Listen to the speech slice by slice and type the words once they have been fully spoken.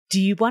Do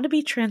you want to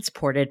be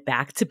transported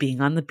back to being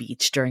on the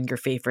beach during your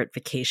favorite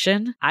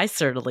vacation? I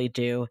certainly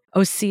do.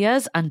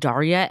 Osea's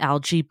Undaria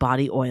Algae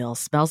Body Oil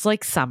smells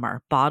like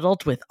summer,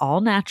 bottled with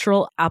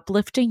all-natural,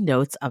 uplifting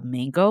notes of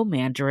mango,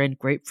 mandarin,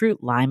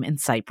 grapefruit, lime, and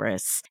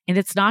cypress. And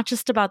it's not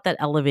just about that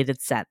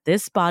elevated scent.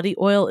 This body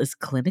oil is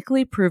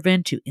clinically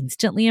proven to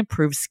instantly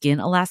improve skin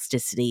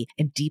elasticity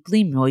and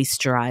deeply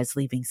moisturize,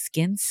 leaving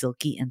skin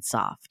silky and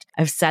soft.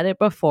 I've said it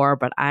before,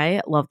 but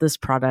I love this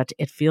product.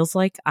 It feels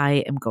like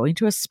I am going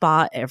to a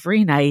spa every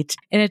night,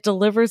 and it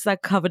delivers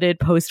that coveted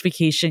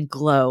post-vacation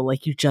glow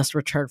like you just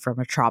returned from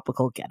a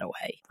tropical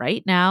getaway.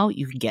 Right now,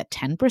 you can get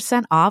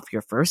 10% off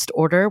your first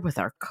order with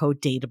our code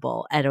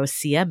DATEABLE at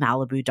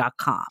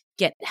OseaMalibu.com.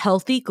 Get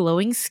healthy,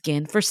 glowing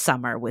skin for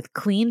summer with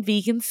clean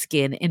vegan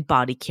skin and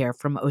body care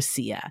from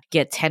Osea.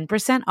 Get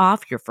 10%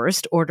 off your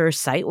first order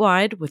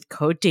site-wide with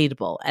code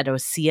DATEABLE at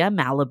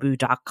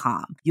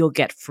OseaMalibu.com. You'll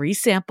get free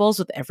samples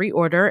with every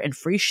order and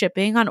free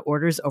shipping on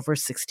orders over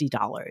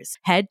 $60.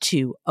 Head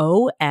to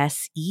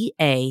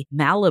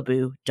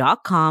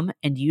OSEAMalibu.com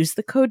and use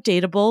the code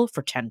DATEABLE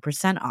for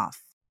 10%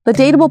 off. The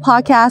Dateable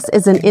podcast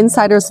is an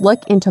insider's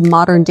look into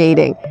modern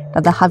dating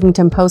that the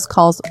Huffington Post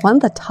calls one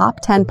of the top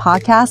 10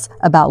 podcasts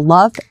about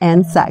love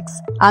and sex.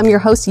 I'm your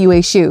host, Yue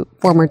Xu,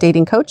 former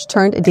dating coach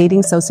turned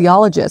dating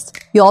sociologist.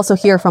 You'll also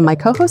hear from my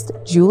co-host,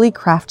 Julie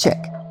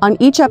Krafchick. On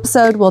each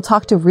episode, we'll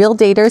talk to real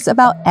daters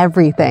about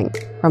everything,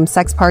 from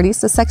sex parties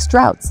to sex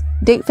droughts,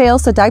 date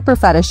fails to diaper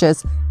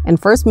fetishes, and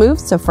first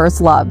moves to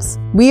first loves.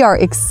 We are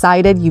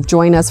excited you've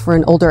joined us for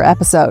an older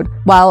episode.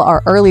 While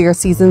our earlier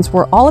seasons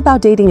were all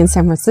about dating in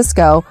San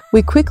Francisco,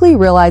 we quickly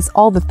realized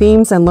all the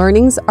themes and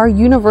learnings are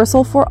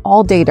universal for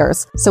all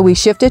daters. So we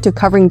shifted to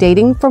covering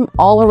dating from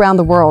all around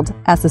the world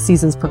as the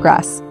seasons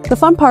progress. The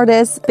fun part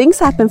is, things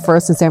happen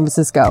first in San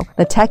Francisco,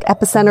 the tech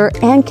epicenter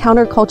and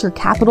counterculture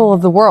capital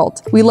of the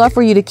world. We love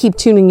for you to keep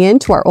tuning in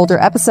to our older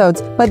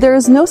episodes, but there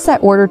is no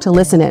set order to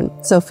listen in,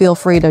 so feel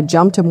free to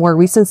jump to more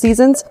recent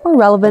seasons or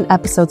relevant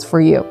episodes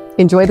for you.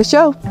 Enjoy the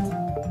show.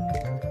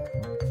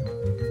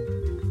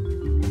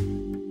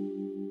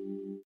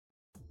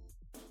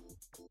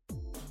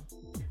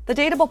 The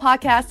Dateable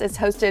podcast is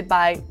hosted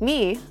by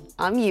me.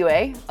 I'm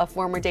Yue, a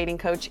former dating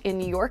coach in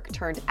New York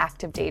turned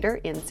active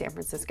dater in San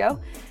Francisco.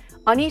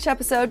 On each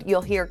episode,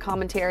 you'll hear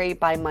commentary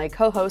by my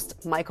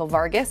co-host, Michael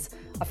Vargas,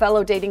 a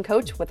fellow dating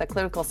coach with a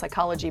clinical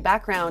psychology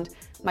background,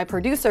 my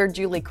producer,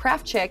 Julie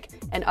Krafchick,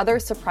 and other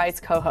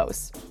surprise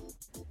co-hosts.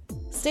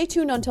 Stay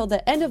tuned until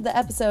the end of the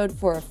episode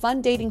for a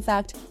fun dating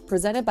fact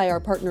presented by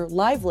our partner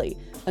Lively,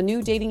 a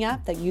new dating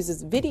app that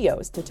uses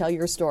videos to tell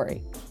your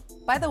story.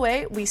 By the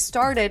way, we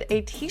started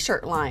a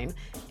t-shirt line,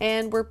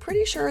 and we're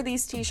pretty sure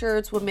these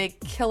t-shirts would make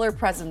killer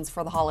presents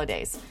for the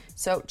holidays.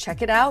 So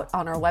check it out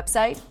on our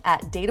website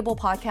at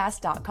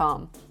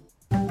dateablepodcast.com.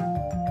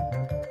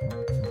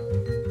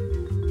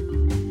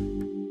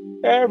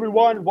 Hey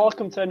everyone,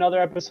 welcome to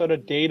another episode of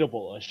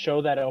Dateable, a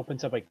show that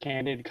opens up a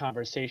candid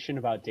conversation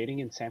about dating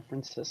in San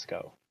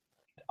Francisco.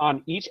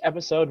 On each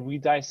episode, we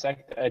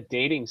dissect a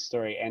dating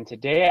story, and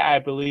today I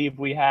believe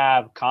we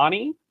have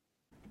Connie.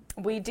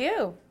 We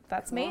do.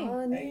 That's me.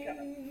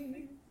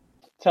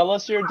 Tell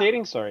us your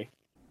dating story.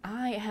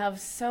 I have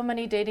so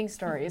many dating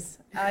stories.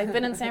 I've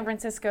been in San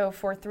Francisco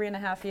for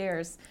 3.5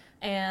 years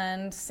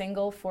and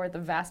single for the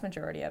vast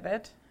majority of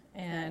it.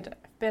 And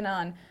I've been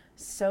on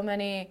so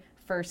many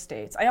first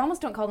dates. I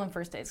almost don't call them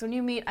first dates. When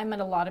you meet, I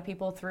met a lot of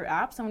people through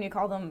apps, and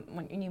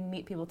when you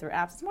meet people through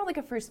apps, it's more like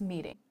a first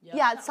meeting.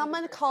 Yeah,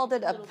 someone called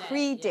it a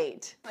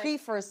pre-date,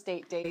 pre-first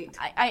date.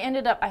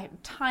 I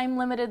time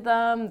limited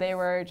them. They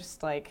were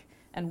just like,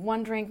 and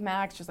 1 drink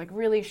max, just like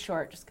really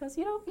short, just because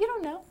you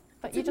don't know,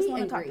 but you just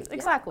want to talk.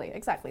 Exactly.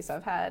 So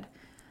I've had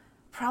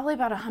probably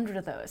about 100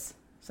 of those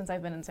since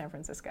I've been in San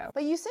Francisco.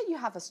 But you said you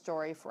have a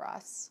story for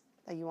us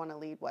that you want to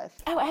lead with.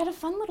 Oh, I had a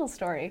fun little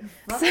story.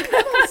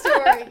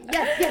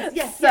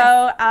 Yes.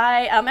 So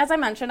I, as I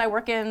mentioned, I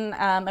work in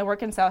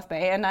South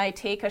Bay, and I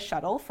take a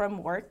shuttle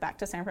from work back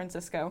to San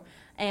Francisco.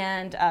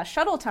 And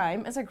shuttle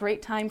time is a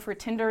great time for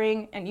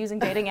Tindering and using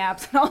dating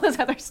apps and all this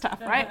other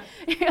stuff, right?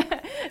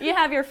 You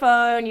have your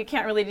phone, you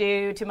can't really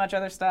do too much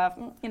other stuff.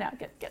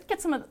 Get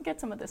some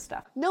of this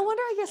stuff. No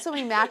wonder I get so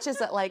many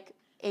matches at like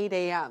 8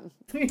 a.m.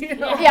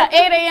 Yeah, 8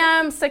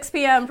 a.m., 6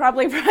 p.m.,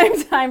 probably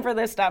prime time for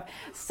this stuff.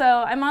 So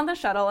I'm on the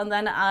shuttle, and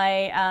then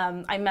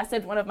I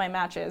message one of my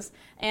matches.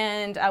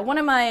 And one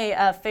of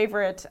my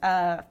favorite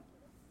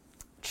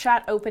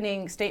chat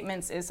opening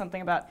statements is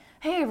something about,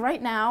 hey,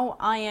 right now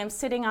I am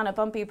sitting on a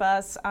bumpy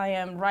bus. I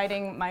am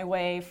riding my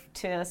way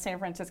to San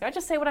Francisco. I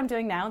just say what I'm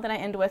doing now, then I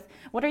end with,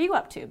 what are you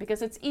up to?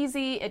 Because it's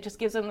easy. It just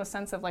gives them the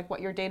sense of like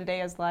what your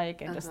day-to-day is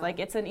like, and just like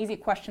it's an easy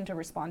question to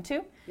respond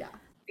to. Yeah.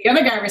 The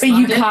other guy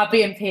responded. But you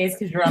copy and paste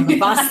because you're on the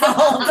bus the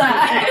whole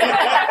time.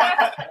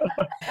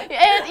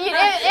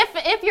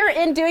 If you're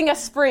in doing a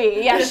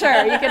spree, yeah,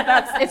 sure.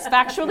 It's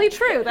factually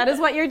true. That is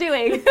what you're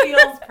doing. It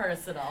feels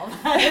personal.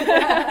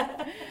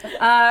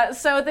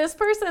 So this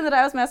person that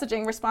I was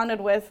messaging responded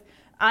with,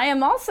 I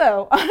am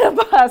also on a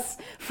bus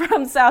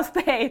from South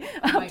Bay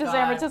up to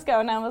San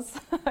Francisco, and I was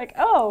like,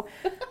 oh,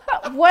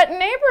 what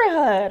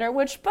neighborhood or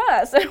which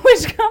bus and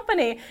which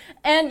company?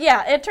 And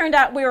yeah, it turned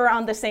out we were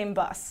on the same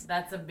bus.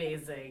 That's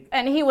amazing.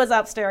 And he was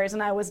upstairs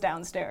and I was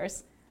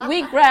downstairs.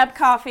 We grabbed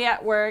coffee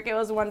at work. It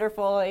was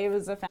wonderful. It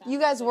was a You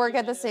guys work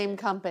at the same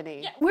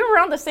company. Yeah, we were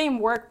on the same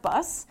work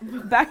bus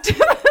back to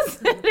the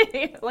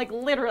city, like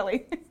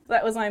literally.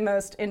 That was my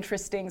most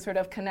interesting sort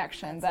of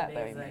connection that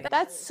we made.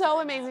 That's so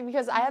amazing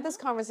because I had this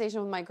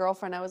conversation with my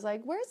girlfriend. I was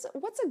like,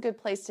 what's a good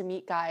place to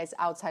meet guys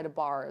outside of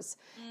bars?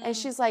 And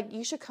she's like,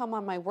 you should come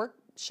on my work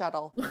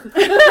shuttle.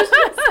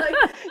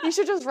 You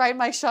should just ride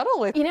my shuttle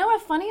with me. You know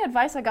what funny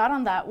advice I got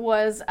on that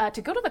was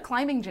to go to the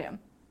climbing gym.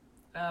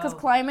 Because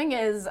climbing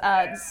is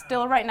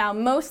still right now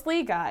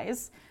mostly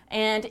guys,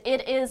 and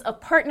it is a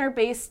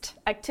partner-based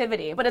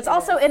activity. But it's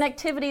also an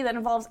activity that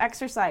involves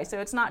exercise, so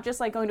it's not just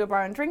like going to a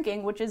bar and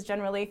drinking, which is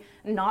generally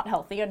not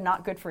healthy and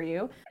not good for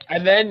you.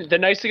 And then the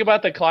nice thing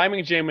about the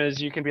climbing gym is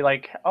you can be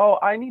like, oh,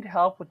 I need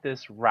help with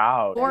this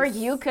route. Or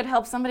you could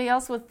help somebody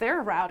else with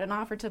their route and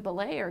offer to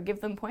belay or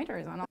give them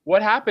pointers on.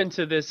 What happened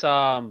to this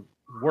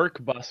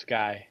work bus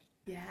guy?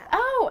 Yeah.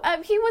 Oh,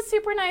 he was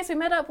super nice. I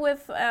met up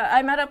with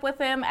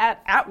him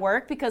at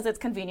work because it's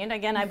convenient.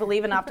 Again, I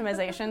believe in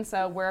optimization,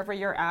 so wherever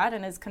you're at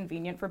and is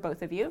convenient for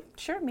both of you,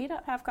 sure, meet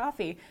up, have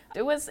coffee.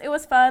 It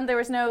was fun. There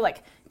was no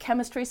like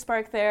chemistry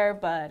spark there,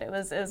 but it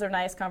was a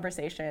nice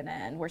conversation,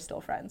 and we're still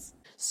friends.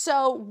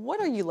 So,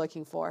 what are you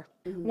looking for?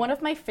 One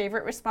of my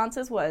favorite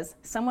responses was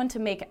someone to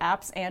make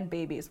apps and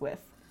babies with.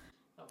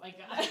 Oh my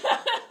God.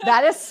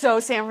 That is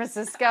so San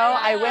Francisco.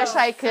 I wish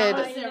I could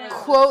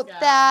quote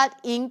that,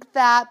 ink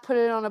that, put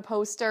it on a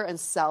poster, and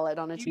sell it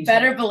on a t-shirt. You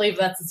better believe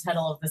that's the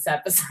title of this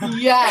episode.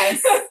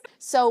 Yes.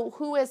 So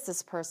who is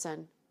this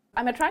person?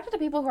 I'm attracted to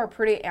people who are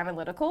pretty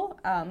analytical.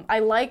 I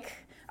like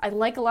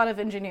a lot of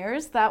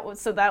engineers. That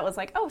was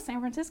like, oh, San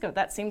Francisco.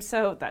 That seems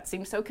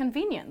so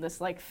convenient.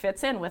 This like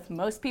fits in with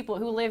most people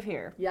who live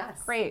here.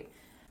 Yes. Great.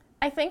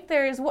 I think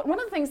there's one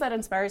of the things that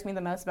inspires me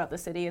the most about the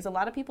city is a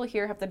lot of people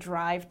here have the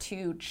drive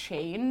to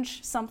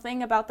change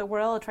something about the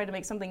world, try to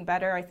make something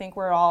better. I think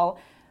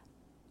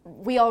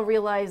we all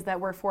realize that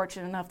we're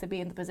fortunate enough to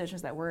be in the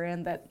positions that we're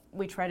in, that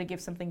we try to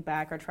give something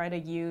back or try to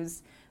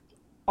use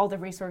all the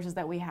resources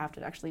that we have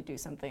to actually do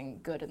something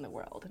good in the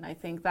world. And I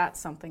think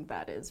that's something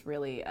that is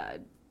really,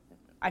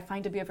 I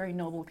find to be a very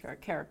noble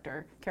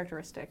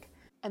characteristic.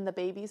 And the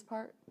babies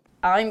part?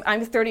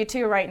 I'm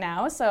 32 right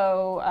now,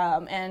 so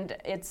and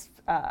it's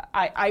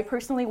I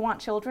personally want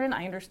children.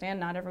 I understand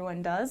not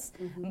everyone does,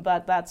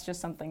 but that's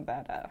just something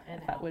that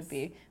would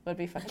be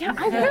fun.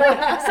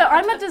 Yeah, so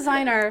I'm a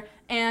designer,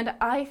 and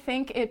I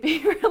think it'd be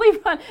really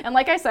fun. And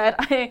like I said,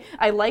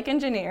 I like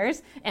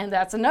engineers, and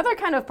that's another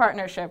kind of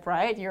partnership,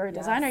 right? You're a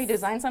designer, you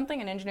design something,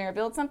 an engineer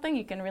builds something.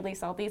 You can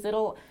release all these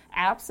little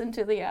apps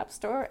into the App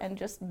Store and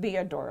just be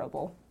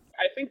adorable.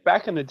 I think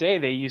back in the day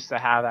they used to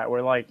have that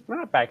where like,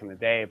 not back in the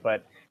day,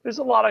 but there's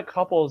a lot of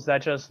couples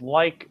that just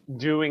like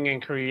doing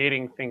and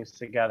creating things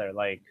together.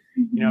 Like,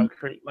 you know,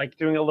 like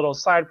doing a little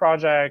side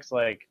projects,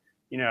 like,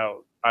 you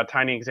know, a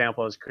tiny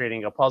example is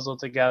creating a puzzle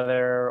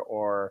together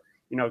or,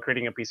 you know,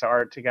 creating a piece of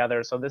art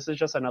together. So this is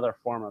just another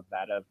form of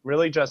that, of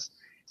really just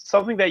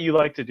something that you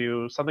like to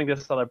do, something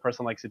this other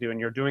person likes to do, and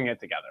you're doing it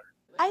together.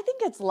 I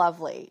think it's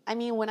lovely. I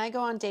mean, when I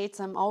go on dates,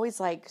 I'm always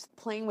like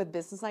playing with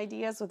business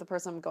ideas with the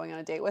person I'm going on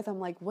a date with. I'm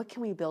like, what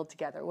can we build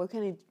together? What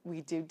can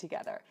we do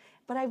together?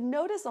 But I've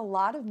noticed a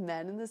lot of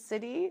men in the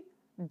city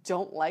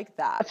don't like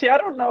that. See, I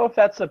don't know if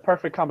that's a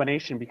perfect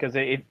combination because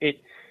it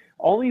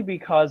only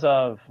because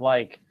of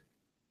like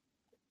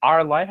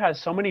our life has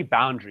so many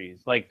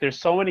boundaries. Like there's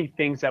so many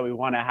things that we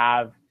want to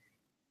have.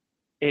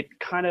 It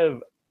kind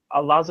of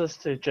allows us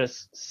to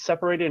just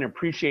separate and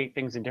appreciate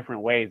things in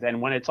different ways.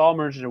 And when it's all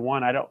merged into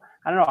one, I don't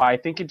know. I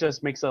think it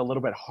just makes it a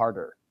little bit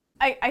harder.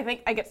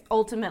 I guess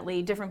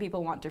ultimately different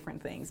people want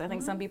different things. I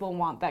think some people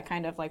want that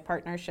kind of like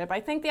partnership. I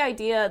think the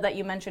idea that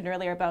you mentioned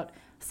earlier about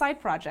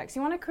side projects,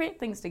 you want to create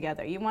things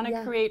together. You want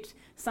to create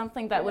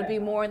something that would be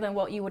more than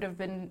what you would have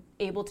been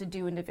able to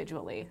do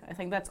individually. I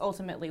think that's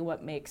ultimately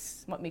what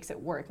makes it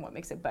work and what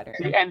makes it better.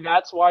 See, and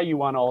that's why you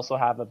want to also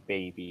have a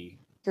baby.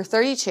 You're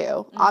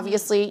 32.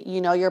 Obviously, you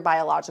know your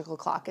biological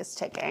clock is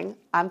ticking.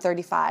 I'm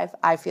 35.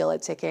 I feel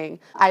it ticking.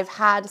 I've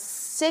had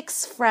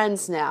 6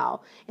 friends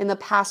now in the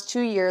past 2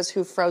 years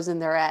who've frozen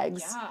their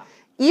eggs. Yeah.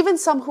 Even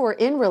some who are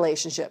in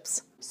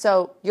relationships.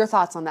 So your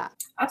thoughts on that?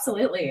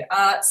 Absolutely.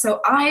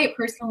 So I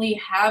personally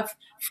have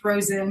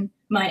frozen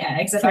my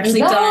eggs. I've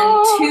actually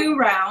done 2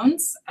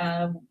 rounds,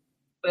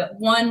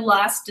 one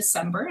last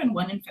December and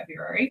one in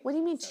February. What do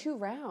you mean 2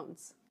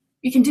 rounds?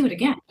 You can do it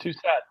again. 2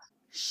 sets.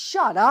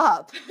 Shut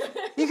up.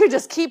 You could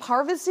just keep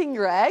harvesting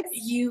your eggs?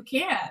 You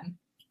can.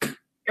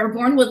 You're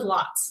born with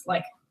lots,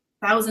 like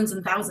thousands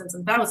and thousands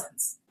and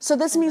thousands. So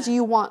this means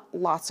you want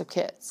lots of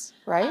kids,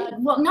 right?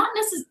 Well, not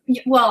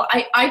necessarily. Well,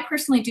 I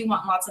personally do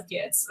want lots of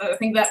kids. I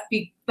think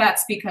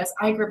that's because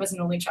I grew up as an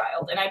only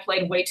child, and I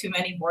played way too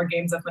many board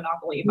games of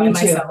Monopoly by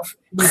myself.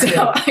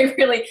 So I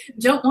really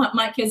don't want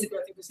my kids to go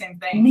through the same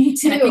thing. Me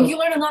too. And I think you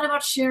learn a lot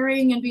about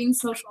sharing and being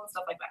social and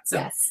stuff like that. So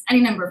Yes.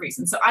 any number of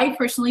reasons. So I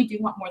personally do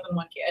want more than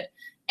one kid.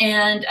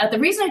 And the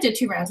reason I did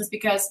 2 rounds is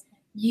because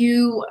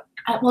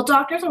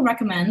doctors will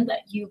recommend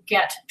that you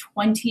get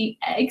 20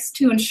 eggs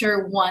to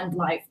ensure 1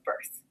 live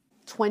birth.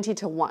 20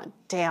 to 1.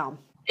 Damn.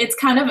 It's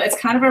kind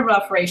of a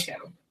rough ratio.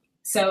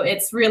 So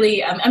it's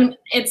really,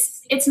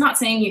 it's not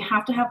saying you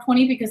have to have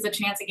 20 because the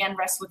chance again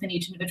rests within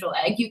each individual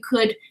egg. You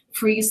could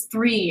freeze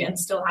 3 and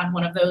still have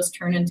one of those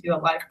turn into a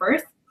live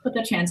birth, but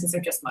the chances are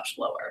just much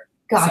lower.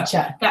 Gotcha.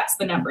 So that's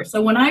the number.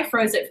 So when I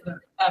froze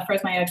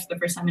my eggs for the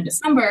first time in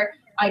December,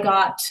 I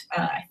got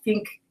I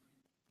think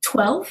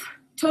 12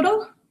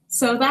 total.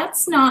 So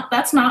that's not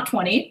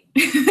 20.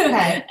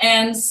 Okay.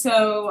 And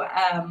so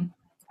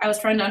I was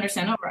trying to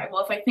understand, all right,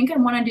 well, if I think I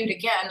want to do it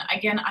again,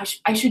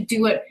 I should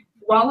do it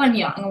while I'm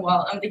young.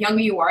 Well, the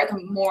younger you are, the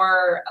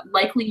more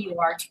likely you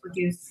are to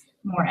produce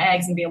more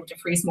eggs and be able to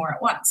freeze more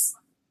at once.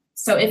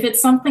 So if it's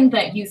something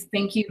that you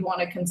think you'd want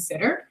to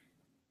consider,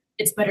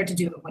 it's better to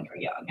do it when you're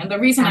young. And the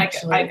reason I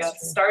got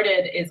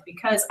started is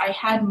because I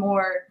had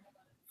more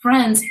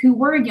friends who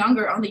were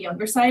younger, on the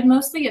younger side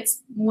mostly.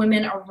 It's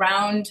women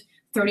around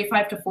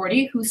 35 to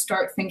 40 who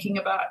start thinking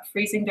about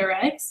freezing their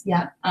eggs.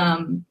 Yeah.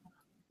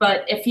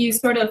 But if you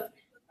sort of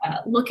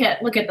look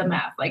at the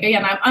math, like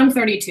again, I'm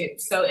 32.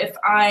 So if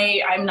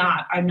I'm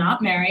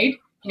not married,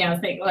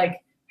 think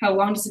like, how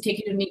long does it take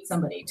you to meet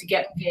somebody, to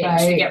get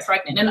engaged, to get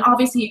pregnant? And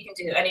obviously you can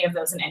do any of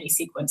those in any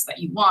sequence that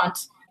you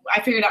want.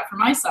 I figured out for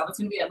myself, it's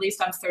going to be at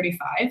least I'm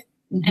 35.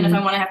 Mm-hmm. And if I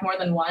want to have more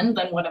than one,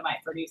 then what am I,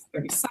 30,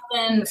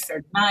 37,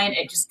 39?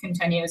 It just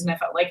continues. And I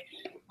felt like,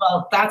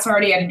 well, that's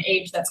already at an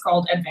age that's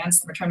called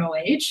advanced maternal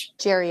age.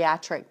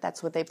 Geriatric.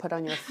 That's what they put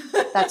on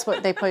that's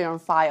what they put on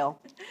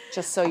file.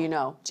 Just so you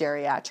know,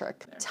 geriatric.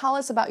 Tell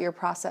us about your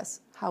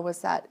process. How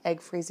was that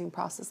egg freezing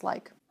process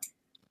like?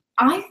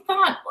 I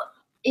thought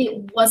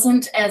it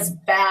wasn't as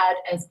bad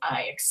as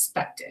I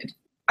expected.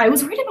 I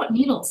was worried about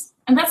needles.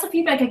 And that's the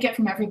feedback I get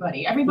from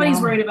everybody.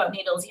 Everybody's worried about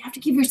needles. You have to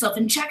give yourself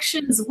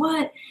injections.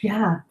 What?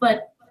 Yeah.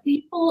 But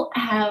people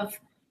have,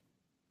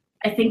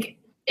 I think,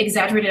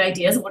 exaggerated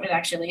ideas of what it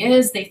actually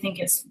is. They think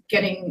it's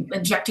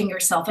injecting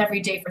yourself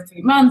every day for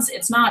 3 months.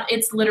 It's not.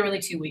 It's literally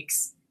 2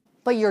 weeks.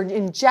 But you're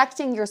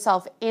injecting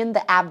yourself in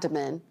the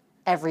abdomen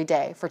every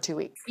day for 2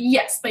 weeks.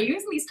 Yes, but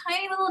using these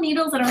tiny little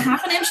needles that are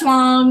half an inch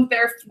long.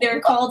 They're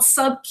called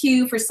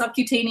sub-Q for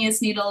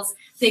subcutaneous needles.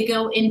 They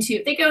go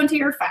into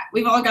your fat.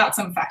 We've all got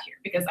some fat here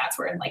because that's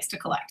where it likes to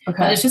collect. Okay.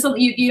 But it's just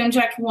you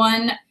inject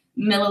 1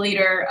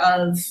 milliliter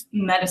of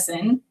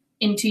medicine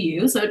into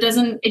you. So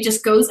it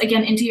just goes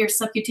again into your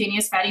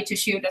subcutaneous fatty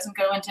tissue. It doesn't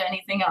go into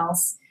anything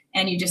else.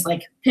 And you just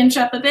like pinch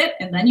up a bit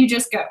and then you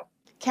just go.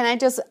 Can I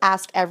just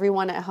ask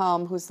everyone at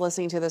home who's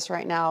listening to this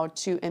right now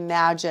to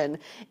imagine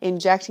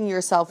injecting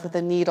yourself with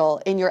a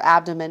needle in your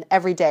abdomen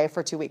every day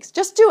for 2 weeks?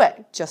 Just do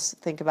it. Just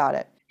think about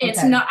it.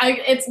 It's not,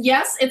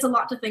 it's a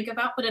lot to think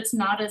about, but it's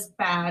not as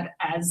bad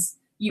as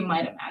you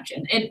might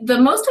imagine. The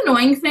most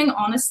annoying thing,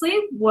 honestly,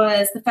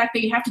 was the fact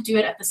that you have to do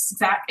it at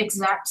the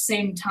exact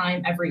same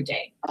time every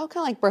day. Oh,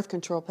 kind of like birth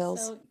control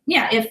pills. So,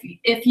 yeah,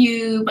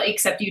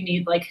 except you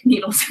need like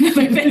needles and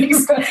other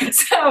things.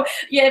 So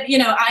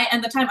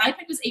and the time I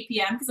picked was 8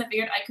 p.m. because I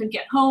figured I could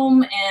get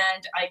home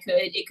and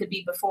it could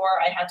be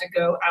before I had to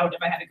go out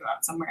if I had to go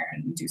out somewhere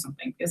and do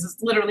something, because it's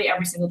literally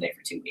every single day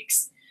for 2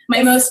 weeks.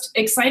 My most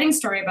exciting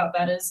story about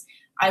that is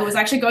I was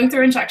actually going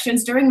through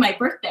injections during my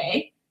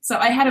birthday. So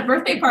I had a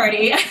birthday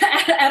party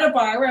at a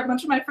bar where a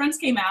bunch of my friends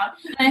came out,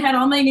 and I had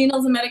all my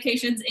needles and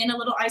medications in a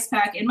little ice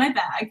pack in my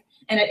bag.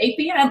 And at 8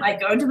 p.m., I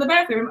go into the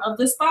bathroom of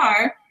this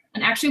bar,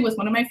 and actually with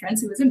one of my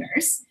friends who is a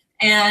nurse,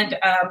 and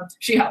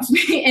she helps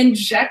me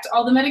inject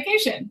all the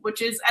medication,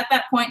 which is at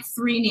that point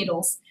 3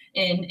 needles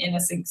in a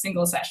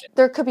single session.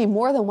 There could be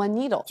more than 1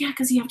 needle. Yeah,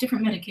 because you have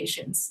different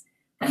medications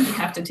that you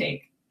have to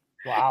take.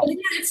 Wow. But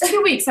yeah, it's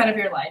 2 weeks out of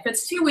your life.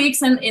 It's 2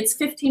 weeks, and it's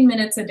 15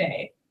 minutes a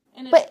day.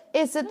 But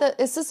is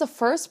this the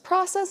first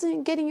process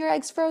in getting your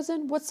eggs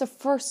frozen? What's the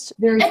first?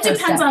 It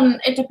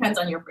depends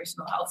on your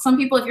personal health. Some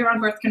people, if you're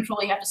on birth control,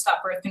 you have to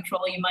stop birth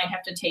control. You might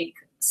have to take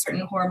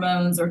certain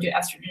hormones or do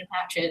estrogen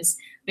patches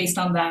based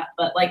on that.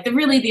 But like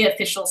the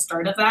official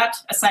start of that,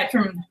 aside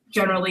from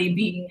generally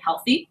being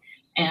healthy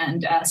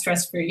and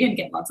stress-free and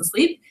getting lots of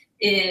sleep,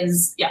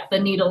 is the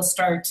needles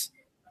start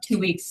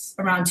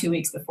around 2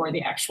 weeks before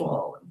the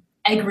actual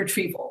egg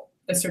retrieval,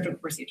 the surgical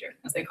procedure,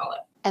 as they call it.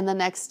 And the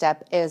next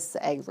step is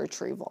the egg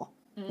retrieval.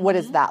 Mm-hmm. What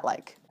is that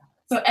like?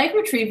 So egg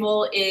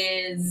retrieval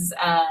is,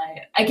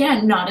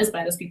 again, not as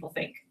bad as people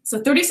think.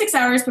 So 36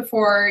 hours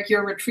before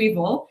your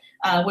retrieval,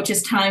 which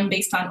is time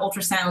based on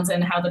ultrasounds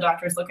and how the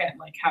doctors look at,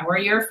 like, how are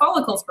your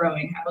follicles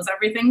growing? How's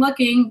everything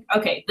looking?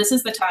 Okay, this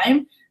is the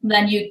time.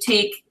 Then you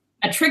take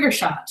a trigger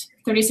shot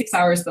 36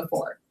 hours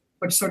before,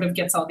 which sort of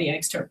gets all the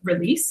eggs to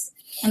release.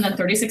 And then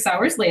 36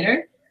 hours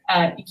later,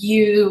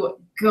 you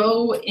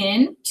go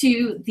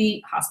into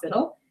the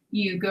hospital.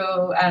 You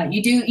go,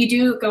 you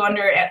do go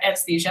under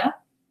anesthesia,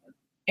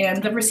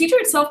 and the procedure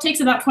itself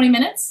takes about 20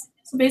 minutes.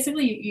 So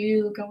basically,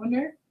 you go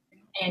under,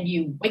 and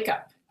you wake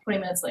up 20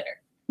 minutes later.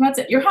 And that's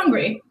it. You're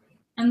hungry,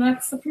 And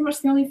that's pretty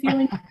much the only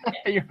feeling.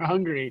 You're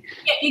hungry.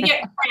 You get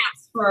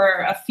cramps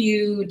for a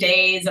few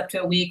days, up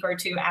to a week or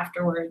two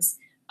afterwards.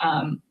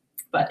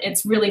 But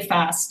it's really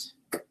fast,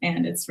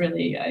 and it's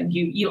really,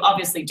 you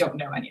obviously don't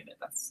know any of it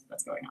that's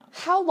going on.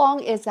 How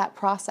long is that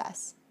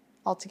process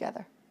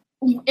altogether?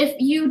 If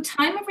you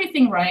time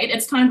everything right,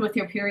 it's timed with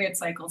your period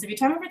cycles. If you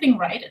time everything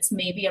right, it's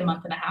maybe a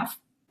month and a half.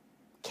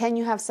 Can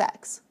you have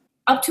sex?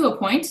 Up to a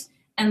point.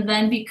 And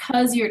then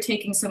because you're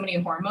taking so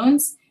many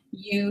hormones,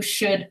 you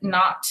should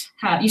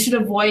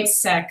avoid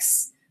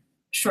sex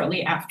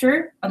shortly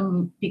after,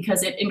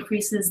 because it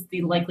increases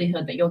the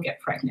likelihood that you'll get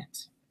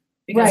pregnant.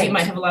 Because you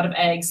might have a lot of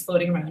eggs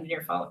floating around in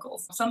your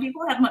follicles. Some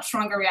people have much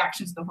stronger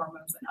reactions to the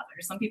hormones than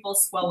others. Some people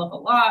swell up a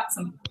lot,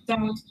 some people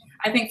don't.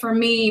 I think for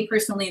me,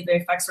 personally, the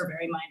effects are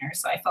very minor,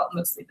 so I felt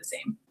mostly the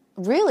same.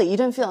 Really? You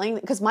didn't feel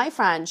anything? Because my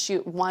friend,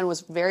 one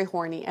was very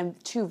horny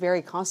and two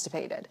very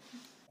constipated.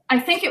 I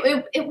think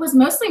it was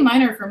mostly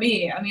minor for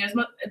me. I mean,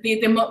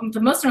 the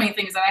most annoying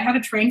thing is that I had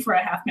to train for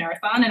a half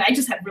marathon, and I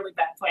just had really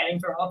bad planning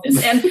for all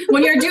this. And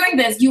when you're doing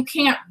this, you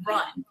can't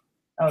run.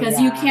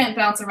 Because you can't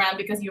bounce around,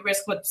 because you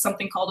risk what's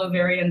something called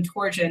ovarian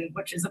torsion,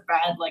 which is a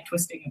bad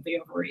twisting of the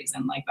ovaries,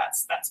 and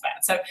that's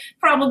bad. So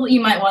probably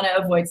you might want to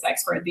avoid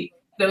sex for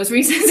those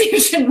reasons. You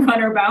shouldn't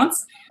run or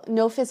bounce.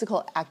 No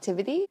physical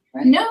activity?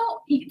 Right? No,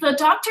 the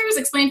doctors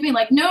explained to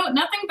me no,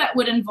 nothing that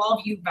would involve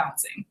you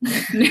bouncing.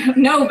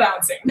 No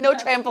bouncing. No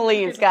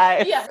trampolines,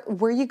 guys. Yeah.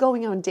 Were you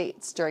going on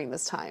dates during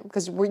this time?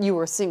 Because you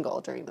were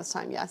single during this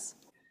time, yes?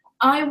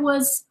 I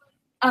was.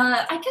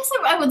 I guess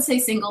I would say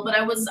single, but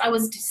I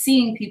was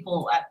seeing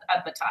people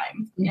at the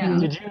time. Yeah.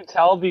 Did you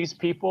tell these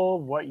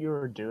people what you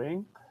were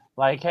doing?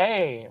 Like,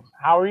 hey,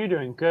 how are you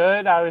doing?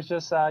 Good. I was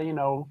just,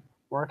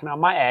 working on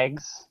my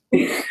eggs.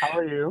 How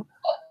are you?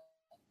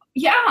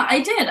 Yeah, I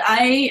did.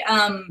 I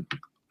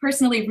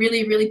personally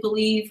really, really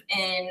believe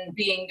in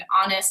being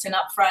honest and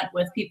upfront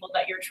with people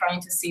that you're trying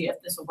to see if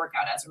this will work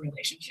out as a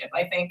relationship.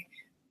 I think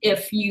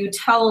if you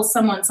tell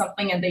someone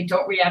something and they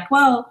don't react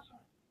well,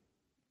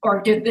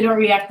 or they don't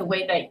react the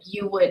way that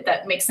you would,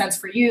 that makes sense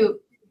for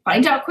you,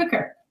 find out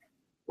quicker.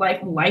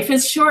 Life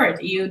is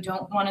short. You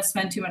don't want to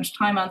spend too much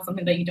time on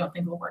something that you don't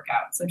think will work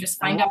out. So just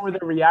find out. What were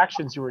the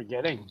reactions you were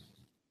getting?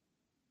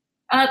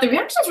 The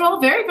reactions were all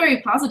very,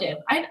 very positive.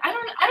 I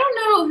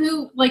don't know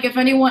who, if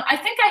anyone, I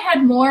think I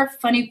had more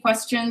funny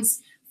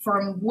questions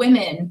from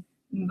women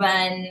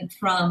than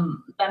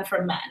from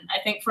men. I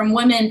think from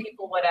women,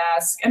 people would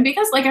ask, and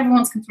because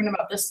everyone's concerned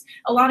about this,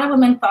 a lot of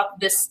women thought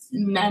this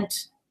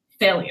meant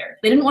failure.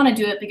 They didn't want to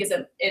do it because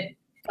it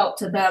felt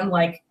to them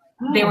like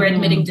they were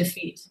admitting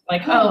defeat.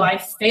 I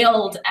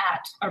failed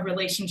at a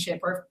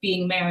relationship or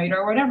being married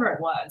or whatever it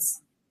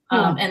was.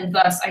 And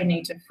thus I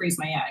need to freeze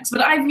my eggs.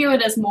 But I view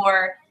it as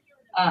more,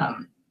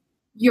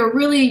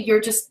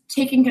 you're just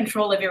taking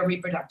control of your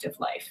reproductive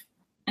life.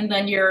 And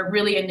then you're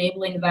really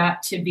enabling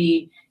that to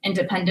be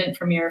independent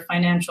from your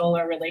financial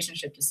or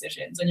relationship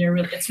decisions. And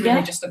it's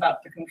really just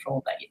about the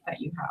control that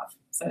you have.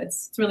 So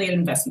it's really an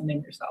investment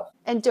in yourself.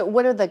 And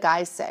what did the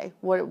guys say?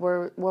 What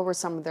were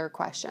some of their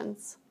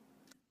questions?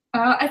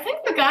 I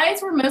think the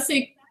guys were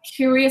mostly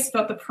curious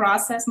about the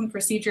process and the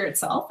procedure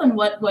itself and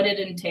what it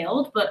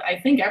entailed. But I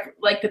think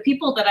the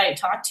people that I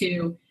talked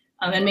to,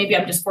 and maybe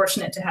I'm just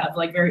fortunate to have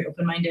very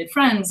open-minded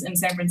friends in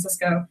San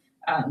Francisco,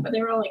 but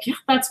they were all like, yeah,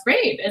 that's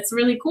great. It's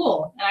really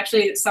cool. And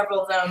actually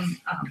several of them,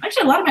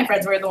 a lot of my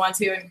friends were the ones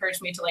who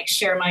encouraged me to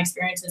share my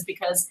experiences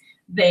because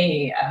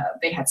they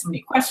had so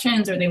many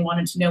questions or they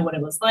wanted to know what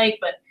it was like.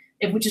 But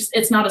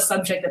it's not a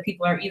subject that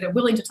people are either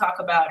willing to talk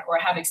about or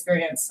have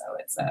experienced. So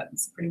it's a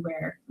pretty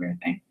rare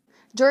thing.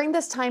 During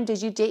this time,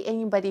 did you date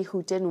anybody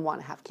who didn't want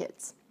to have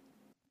kids?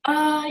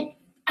 I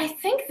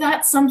think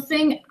that's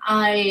something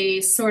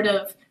I sort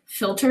of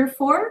filter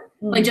for,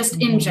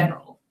 just in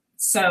general.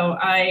 So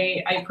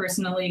I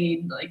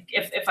personally,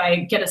 if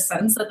I get a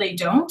sense that they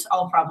don't,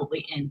 I'll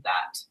probably end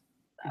that.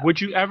 Would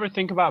you ever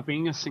think about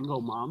being a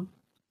single mom?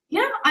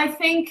 Yeah, I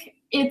think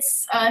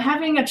it's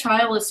having a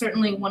child is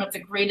certainly one of the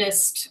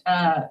greatest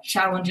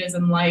challenges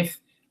in life,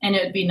 and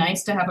it would be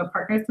nice to have a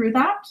partner through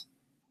that.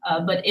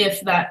 But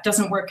if that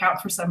doesn't work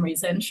out for some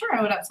reason, sure,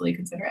 I would absolutely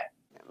consider it.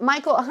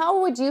 Michael,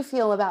 how would you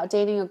feel about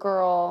dating a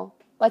girl,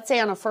 let's say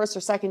on a first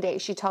or second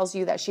date, she tells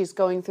you that she's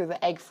going through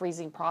the egg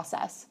freezing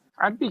process?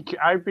 I'd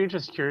be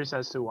just curious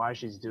as to why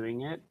she's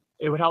doing it.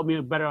 It would help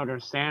me better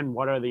understand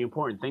what are the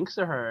important things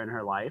to her in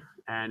her life,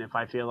 and if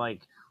I feel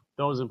like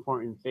those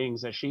important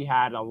things that she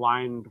had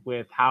aligned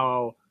with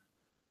how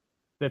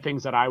the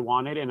things that I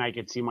wanted and I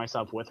could see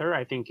myself with her,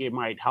 I think it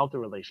might help the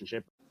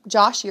relationship.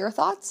 Josh, your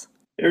thoughts?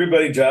 Hey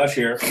everybody, Josh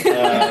here. We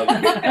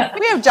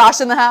have Josh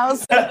in the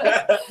house.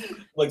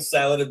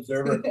 Silent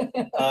observer.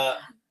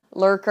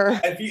 Lurker.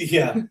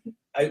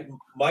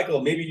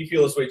 Michael, maybe you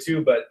feel this way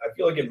too, but I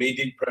feel like it may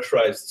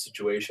depressurize the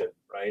situation,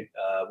 right?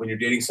 When you're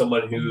dating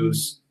someone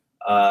who's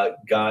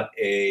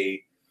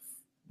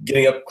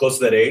getting up close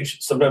to that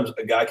age, sometimes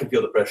a guy can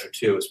feel the pressure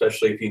too,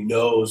 especially if he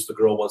knows the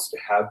girl wants to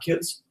have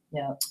kids.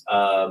 Yeah.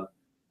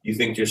 you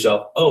think to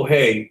yourself, oh,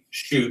 hey,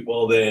 shoot,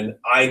 well, then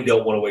I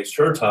don't want to waste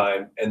her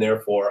time, and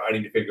therefore I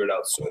need to figure it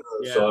out sooner.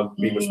 Yeah. So I'm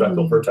being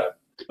respectful of her time.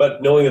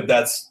 But knowing that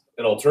that's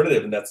an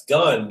alternative and that's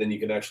done, then you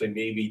can actually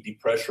maybe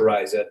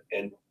depressurize it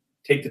and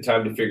take the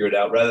time to figure it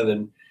out rather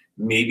than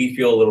maybe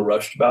feel a little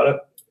rushed about it.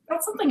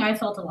 That's something I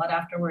felt a lot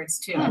afterwards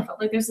too. I felt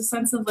like there's a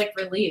sense of like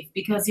relief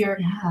because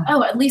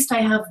oh, at least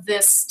I have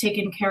this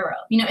taken care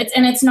of. You know,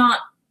 it's not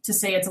to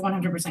say it's a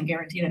 100%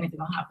 guarantee that anything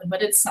will happen,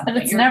 but it's something.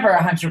 But it's never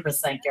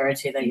 100%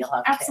 guarantee that you'll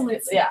have absolutely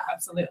kids. Yeah,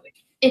 absolutely.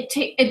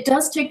 It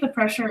does take the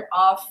pressure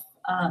off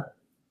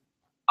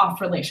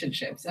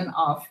relationships and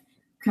off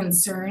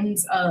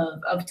concerns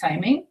of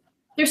timing.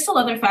 There's still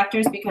other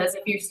factors because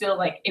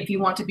if you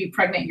want to be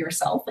pregnant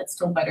yourself, it's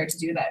still better to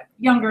do that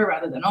younger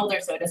rather than older,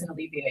 so it doesn't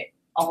alleviate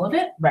all of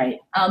it. Right.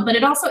 But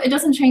it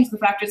doesn't change the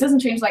factors. It doesn't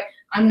change like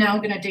I'm now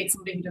going to date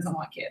somebody who doesn't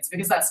want kids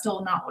because that's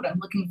still not what I'm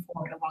looking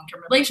for in a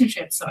long-term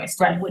relationship. So I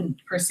still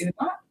wouldn't pursue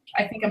that.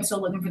 I think I'm still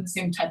looking for the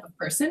same type of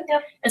person.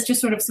 Yep. It's just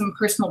sort of some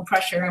personal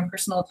pressure and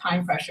personal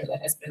time pressure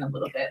that has been a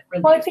little bit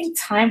relieved. Well, I think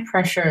time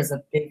pressure is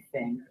a big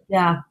thing.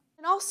 Yeah.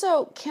 And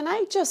also, can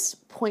I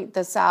just point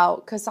this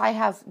out? Because I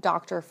have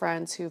doctor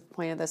friends who've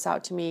pointed this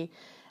out to me.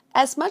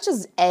 As much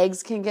as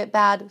eggs can get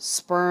bad,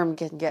 sperm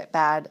can get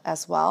bad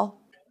as well.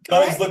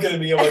 Connie's looking at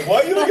me. I'm like,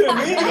 why are you looking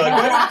at me? Like,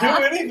 I didn't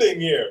do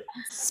anything here.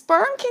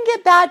 Sperm can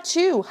get bad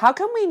too. How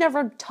come we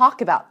never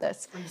talk about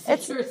this?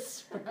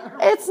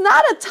 It's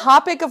not a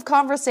topic of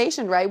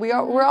conversation, right?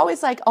 We're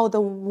always like, oh, the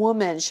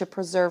woman should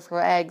preserve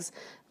her eggs.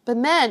 But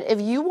men,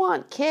 if you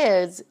want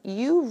kids,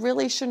 you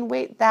really shouldn't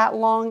wait that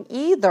long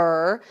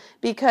either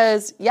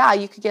because, yeah,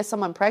 you could get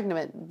someone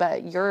pregnant,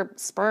 but your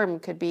sperm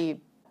could be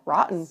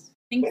rotten. I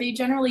think they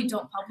generally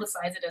don't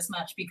publicize it as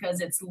much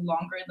because it's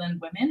longer than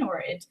women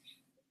or it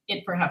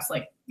perhaps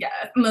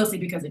mostly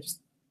because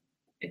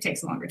it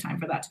takes a longer time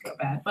for that to go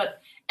bad. But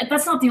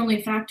that's not the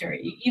only factor.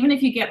 Even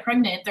if you get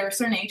pregnant, there are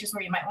certain ages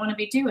where you might want to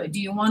be doing.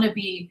 Do you want to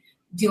be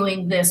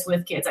doing this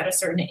with kids at a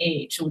certain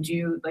age? Would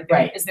you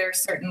is there a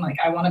certain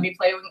I want to be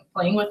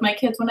playing with my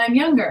kids when I'm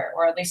younger,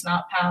 or at least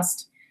not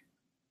past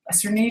a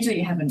certain age that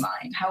you have in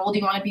mind? How old do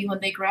you want to be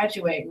when they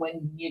graduate?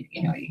 When you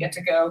get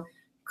to go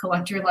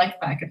collect your life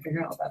back and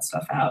figure all that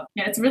stuff out.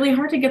 Yeah, it's really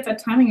hard to get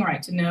that timing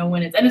right to know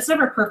when and it's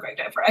never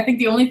perfect. I think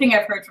the only thing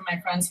I've heard from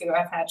my friends who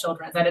have had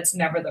children is that it's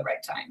never the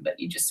right time, but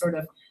you just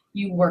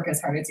you work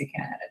as hard as you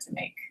can at it to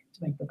make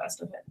the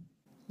best of it.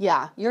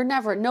 Yeah,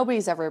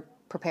 nobody's ever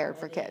prepared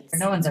for kids.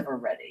 No one's ever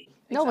ready.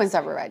 No one's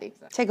ever ready.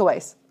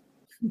 Takeaways.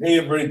 Hey,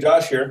 everybody,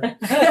 Josh here.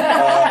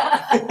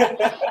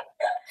 I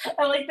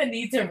like the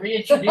need to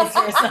reintroduce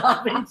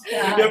yourself. You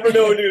never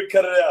know when you would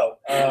cut it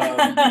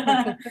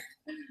out.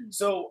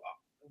 So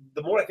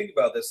the more I think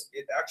about this,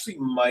 it actually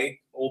might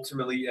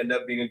ultimately end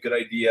up being a good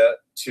idea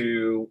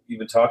to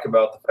even talk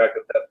about the fact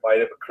that might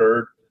have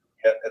occurred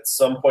at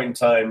some point in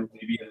time,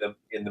 maybe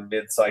in the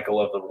mid-cycle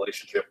of the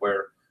relationship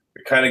where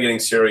you're kind of getting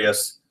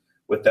serious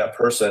with that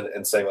person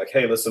and saying like,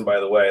 hey, listen, by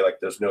the way,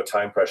 there's no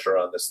time pressure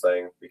on this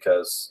thing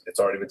because it's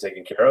already been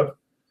taken care of.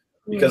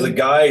 Because a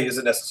guy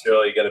isn't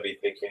necessarily going to be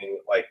thinking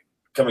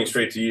coming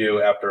straight to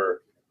you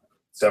after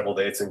several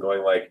dates and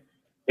going like,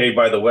 hey,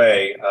 by the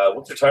way,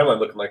 what's your timeline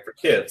looking like for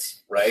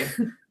kids, right?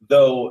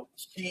 Though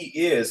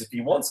if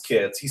he wants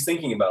kids, he's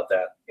thinking about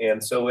that.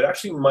 And so it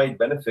actually might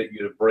benefit you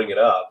to bring it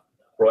up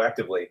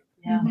proactively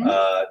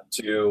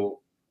to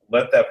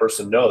let that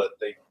person know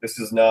that this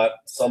is not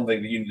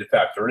something that you need to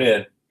factor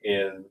in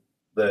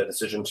the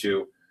decision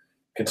to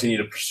continue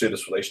to pursue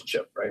this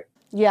relationship, right?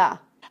 Yeah.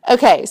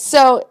 Okay,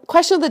 so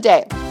question of the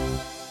day.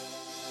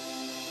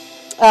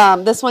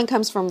 This one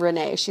comes from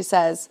Renee. She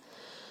says,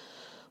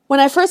 when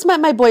I first met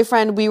my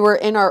boyfriend, we were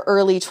in our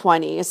early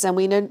 20s and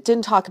we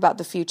didn't talk about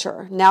the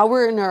future. Now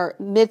we're in our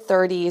mid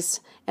 30s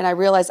and I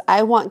realize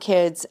I want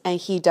kids and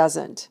he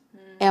doesn't.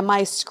 Am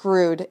I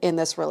screwed in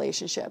this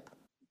relationship?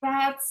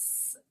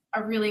 That's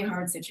a really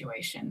hard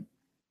situation.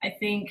 I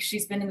think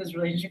she's been in this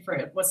relationship for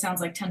what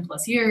sounds like 10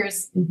 plus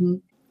years. Mm-hmm.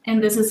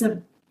 And this is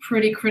a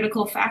pretty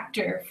critical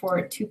factor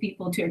for two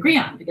people to agree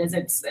on because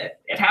it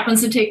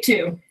happens to take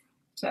two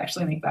to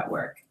actually make that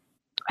work.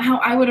 How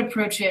I would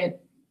approach it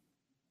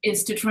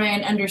is to try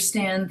and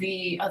understand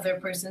the other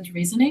person's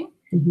reasoning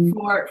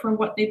for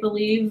what they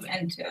believe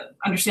and to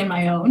understand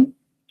my own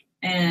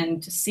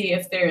and to see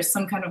if there's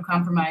some kind of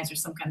compromise or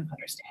some kind of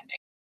understanding.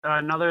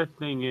 Another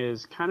thing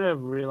is kind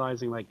of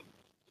realizing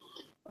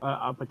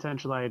a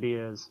potential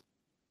idea is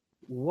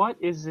what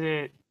is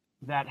it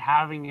that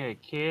having a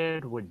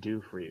kid would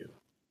do for you?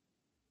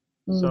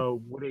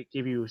 So would it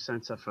give you a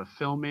sense of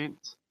fulfillment?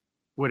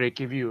 Would it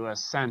give you a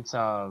sense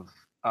of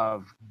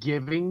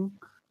giving?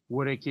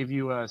 Would it give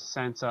you a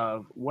sense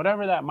of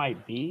whatever that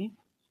might be?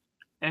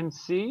 And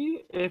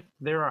see if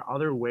there are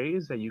other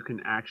ways that you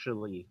can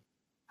actually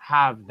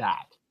have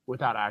that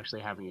without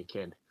actually having a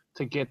kid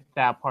to get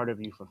that part of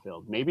you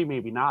fulfilled.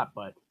 Maybe not,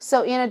 but.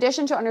 So in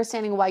addition to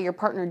understanding why your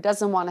partner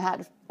doesn't want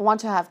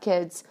to have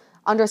kids,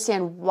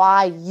 understand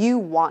why you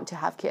want to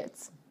have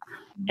kids.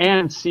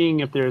 And seeing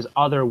if there's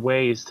other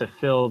ways to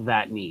fill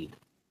that need.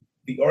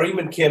 The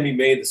argument can be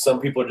made that some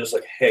people are just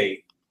like,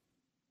 hey,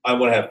 I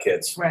want to have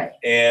kids. Right.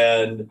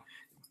 And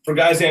for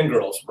guys and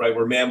girls, right,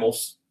 we're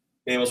mammals.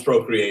 Mammals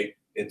procreate.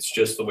 It's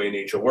just the way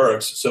nature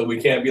works. So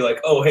we can't be like,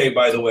 oh, hey,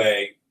 by the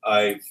way,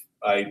 I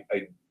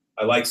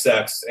like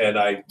sex and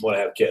I want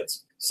to have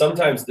kids.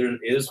 Sometimes there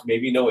is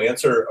maybe no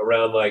answer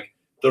around like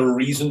the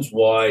reasons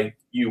why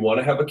you want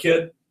to have a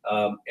kid.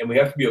 And we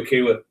have to be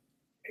okay with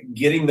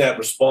getting that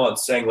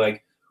response saying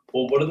like,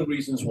 well, what are the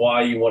reasons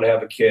why you want to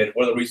have a kid?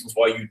 What are the reasons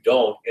why you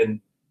don't? And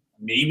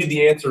maybe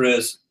the answer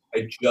is,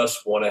 I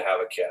just want to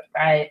have a kid.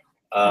 Right.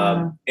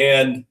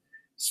 And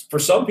for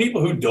some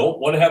people who don't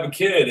want to have a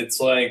kid, it's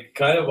like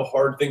kind of a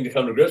hard thing to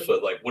come to grips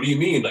with. Like, what do you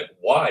mean? Like,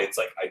 why? It's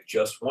like, I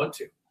just want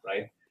to,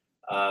 right?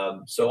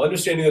 So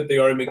understanding that the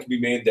argument can be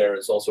made there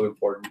is also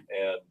important.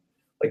 And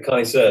like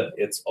Connie said,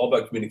 it's all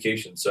about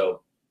communication.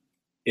 So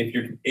if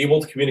you're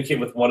able to communicate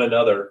with one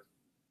another,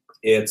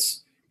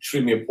 it's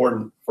extremely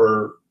important.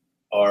 For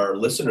our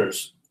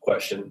listeners'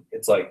 question,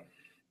 it's like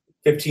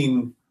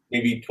 15,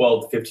 maybe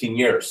 12 to 15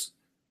 years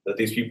that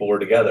these people were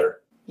together.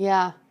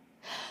 Yeah.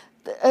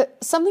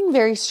 Something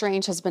very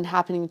strange has been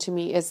happening to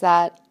me is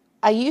that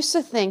I used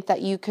to think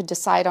that you could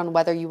decide on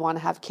whether you want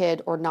to have a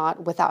kid or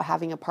not without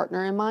having a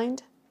partner in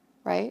mind,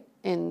 right?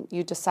 And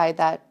you decide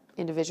that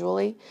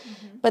individually.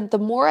 Mm-hmm. But the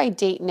more I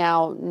date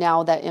now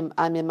that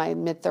I'm in my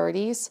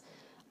mid-30s,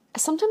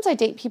 sometimes I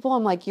date people,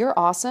 I'm like, you're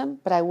awesome,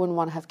 but I wouldn't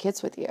want to have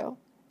kids with you.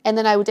 And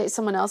then I would date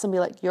someone else and be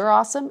like, you're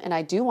awesome, and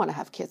I do want to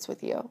have kids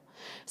with you.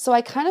 So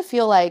I kind of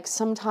feel like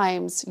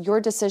sometimes your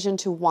decision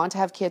to want to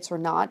have kids or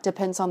not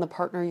depends on the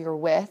partner you're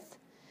with.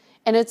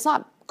 And it's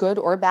not good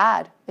or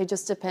bad. It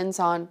just depends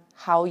on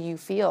how you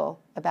feel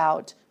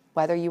about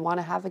whether you want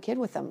to have a kid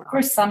with them or not.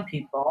 For some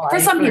people. For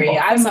some people.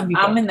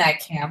 I'm in that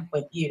camp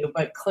with you,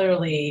 but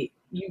clearly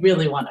you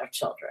really want to have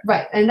children.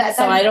 Right. And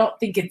so I don't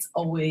think it's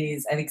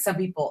always, I think some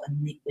people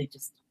innately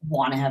just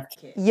want to have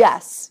kids.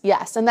 Yes.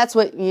 And that's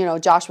what,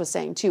 Josh was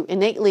saying too.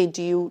 Innately,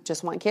 do you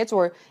just want kids,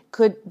 or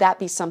could that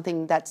be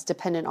something that's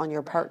dependent on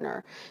your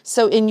partner?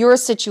 So in your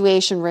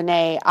situation,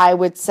 Renee, I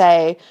would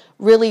say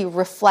really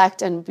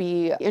reflect and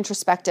be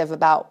introspective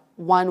about,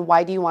 one,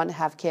 why do you want to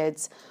have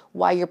kids?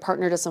 Why your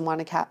partner doesn't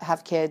want to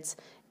have kids?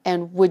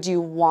 And would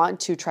you want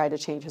to try to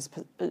change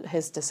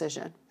his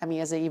decision? I mean,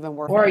 is it even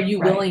worth it? Or are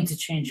you willing to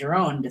change your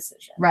own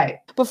decision? Right.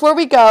 Before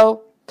we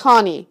go,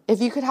 Connie,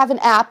 if you could have an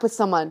app with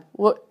someone,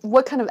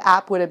 what kind of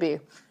app would it be?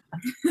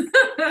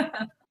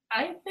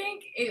 I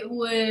think it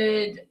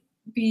would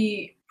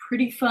be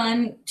pretty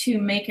fun to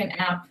make an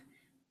app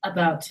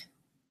about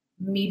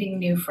meeting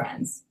new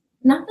friends.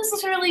 Not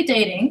necessarily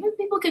dating.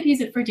 People could use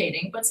it for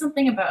dating, but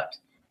something about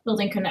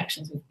building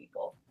connections with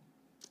people.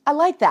 I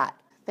like that.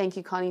 Thank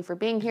you, Connie, for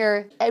being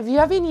here. If you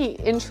have any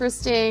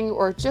interesting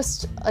or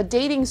just a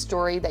dating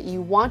story that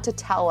you want to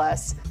tell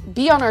us,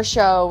 be on our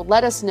show.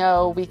 Let us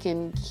know. We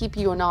can keep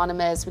you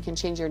anonymous. We can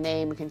change your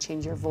name. We can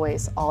change your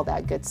voice, all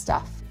that good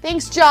stuff.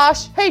 Thanks,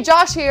 Josh. Hey,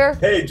 Josh here.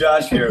 Hey,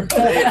 Josh here.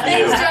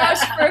 Thanks, Josh,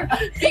 for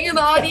being in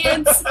the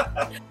audience.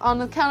 On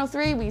the count of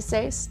three, we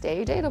say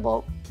stay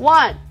dateable.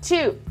 1,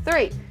 2,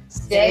 3.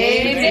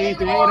 Stay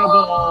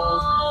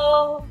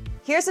dateable.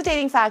 Here's a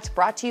dating fact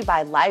brought to you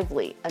by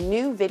Lively, a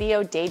new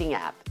video dating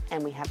app.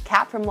 And we have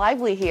Kat from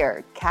Lively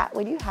here. Kat,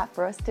 what do you have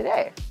for us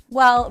today?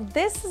 Well,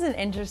 this is an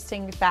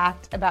interesting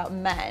fact about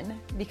men,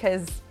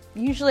 because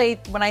usually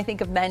when I think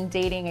of men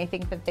dating, I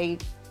think that they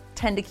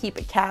tend to keep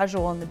it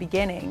casual in the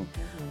beginning.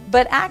 Mm-hmm.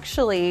 But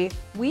actually,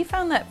 we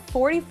found that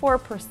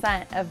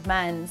 44% of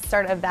men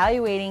start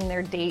evaluating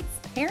their date's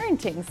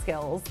parenting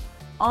skills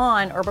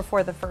on or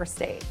before the first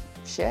date.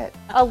 Shit.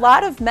 A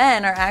lot of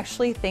men are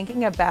actually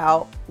thinking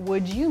about,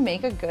 would you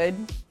make a good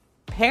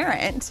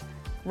parent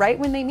right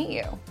when they meet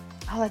you?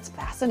 Oh, that's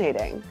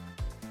fascinating.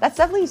 That's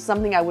definitely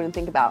something I wouldn't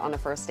think about on a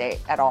first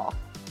date at all.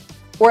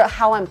 Or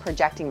how I'm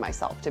projecting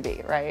myself to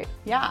be, right?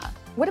 Yeah.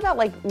 What about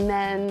like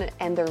men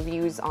and their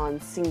views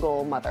on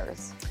single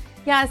mothers?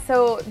 Yeah,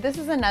 so this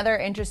is another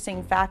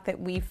interesting fact that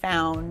we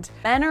found.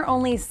 Men are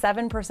only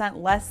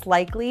 7% less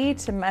likely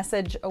to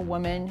message a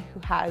woman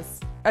who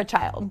has a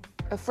child.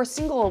 For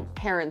single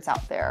parents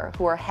out there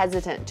who are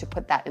hesitant to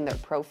put that in their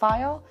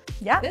profile,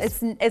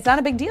 it's not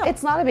a big deal.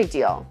 It's not a big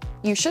deal.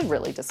 You should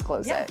really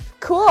disclose it.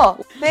 Cool.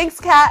 Thanks,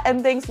 Kat,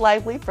 and thanks,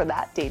 Lively, for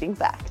that dating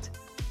fact.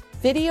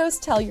 Videos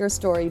tell your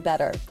story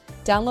better.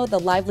 Download the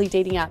Lively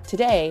dating app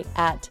today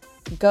at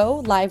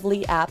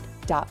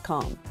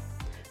golively.app.com.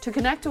 To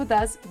connect with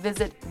us,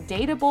 visit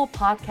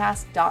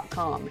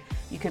dateablepodcast.com.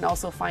 You can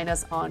also find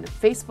us on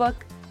Facebook,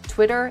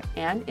 Twitter,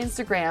 and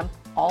Instagram,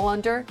 all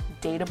under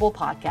Dateable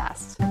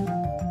Podcast.